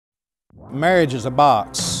Marriage is a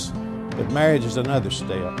box, but marriage is another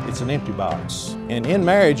step. It's an empty box. And in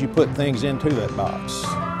marriage, you put things into that box.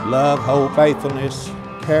 Love, hope, faithfulness,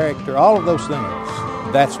 character, all of those things.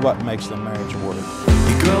 That's what makes the marriage work.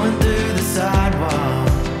 You're growing through the sidewalk,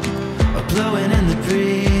 or blowing in the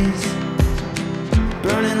breeze,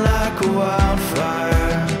 burning like a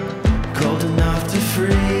wildfire, cold enough to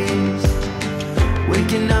freeze.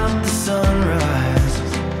 Waking up the sunrise,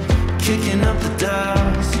 kicking up the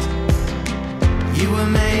dust. You were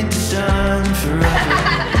made to shine forever.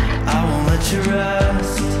 I won't let you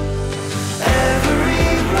rest.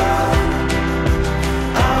 Every road,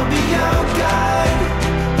 I'll be your guide,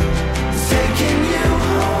 taking you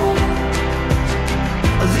home,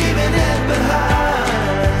 leaving it behind.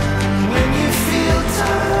 When you feel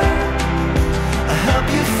tired, I help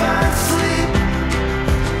you find sleep.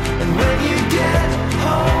 And when you get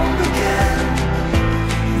home again,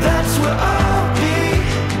 that's where I'll be.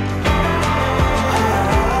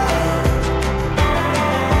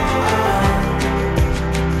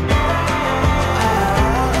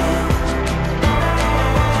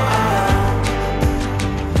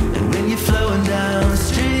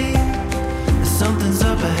 Something's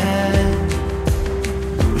up ahead.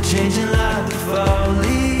 We're changing like the fall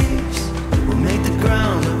leaves. We'll make the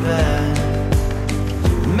ground a bed.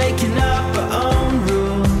 We're making up our own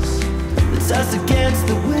rules. It's us against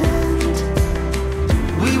the wind.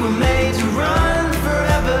 We were made to run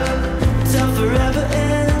forever, till forever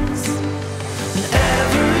ends. And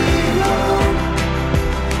every road,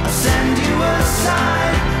 I'll send you a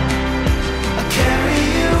sign. I'll carry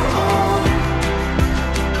you home.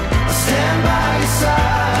 I'll stand by your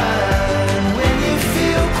side when you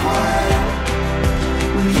feel quiet,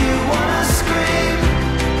 when you wanna scream.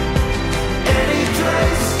 Any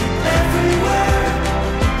place, everywhere,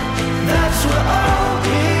 that's where I'll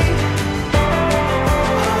be.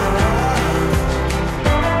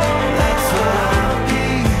 That's where I'll be.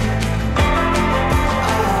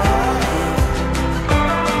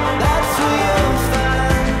 That's where you'll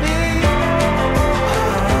find me.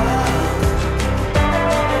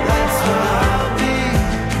 That's where I'll be.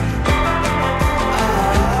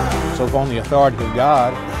 So upon the authority of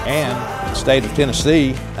God and the state of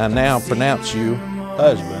Tennessee, I now pronounce you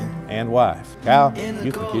husband and wife. Kyle,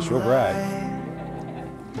 you can kiss your bride.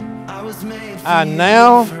 I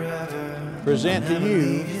now present to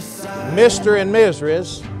you Mr. and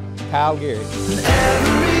Mrs. Kyle Garrett.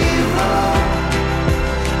 Every road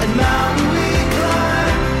and mountain